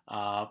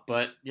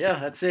 But, yeah,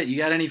 that's it. You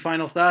got any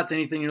final thoughts?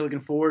 Anything you're looking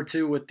forward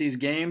to with these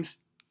games?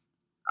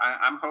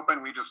 I'm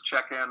hoping we just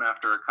check in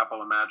after a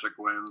couple of Magic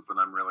wins, and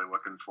I'm really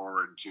looking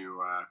forward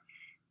to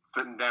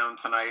sitting down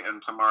tonight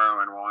and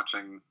tomorrow and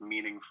watching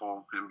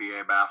meaningful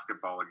NBA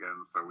basketball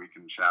again, so we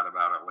can chat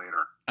about it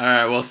later. All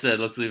right, well said.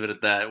 Let's leave it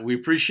at that. We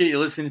appreciate you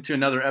listening to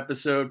another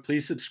episode.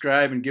 Please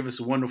subscribe and give us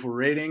a wonderful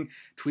rating.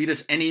 Tweet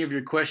us any of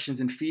your questions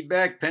and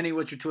feedback. Penny,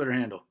 what's your Twitter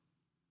handle?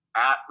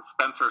 at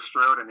Spencer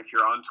Strode, and if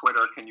you're on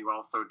Twitter, can you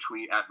also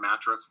tweet at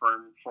Mattress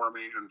Firm for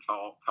me and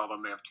tell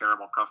them they have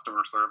terrible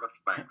customer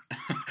service? Thanks.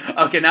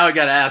 Okay, now I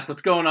got to ask,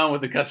 what's going on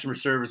with the customer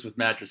service with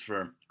Mattress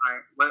Firm?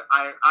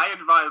 I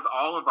advise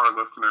all of our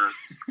listeners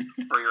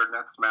for your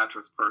next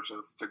mattress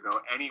purchase to go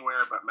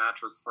anywhere but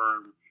Mattress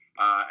Firm,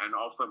 and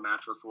also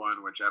Mattress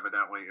One, which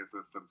evidently is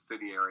a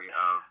subsidiary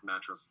of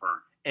Mattress Firm.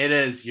 It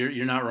is.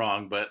 You're not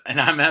wrong,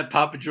 and I'm at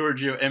Papa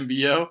Giorgio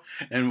MBO,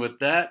 and with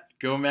that,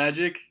 go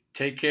Magic.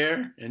 Take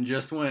care and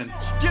just win.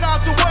 Get out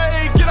the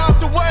way, get out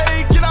the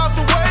way, get out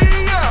the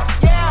way, yeah.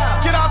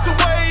 Get out the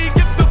way,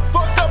 get the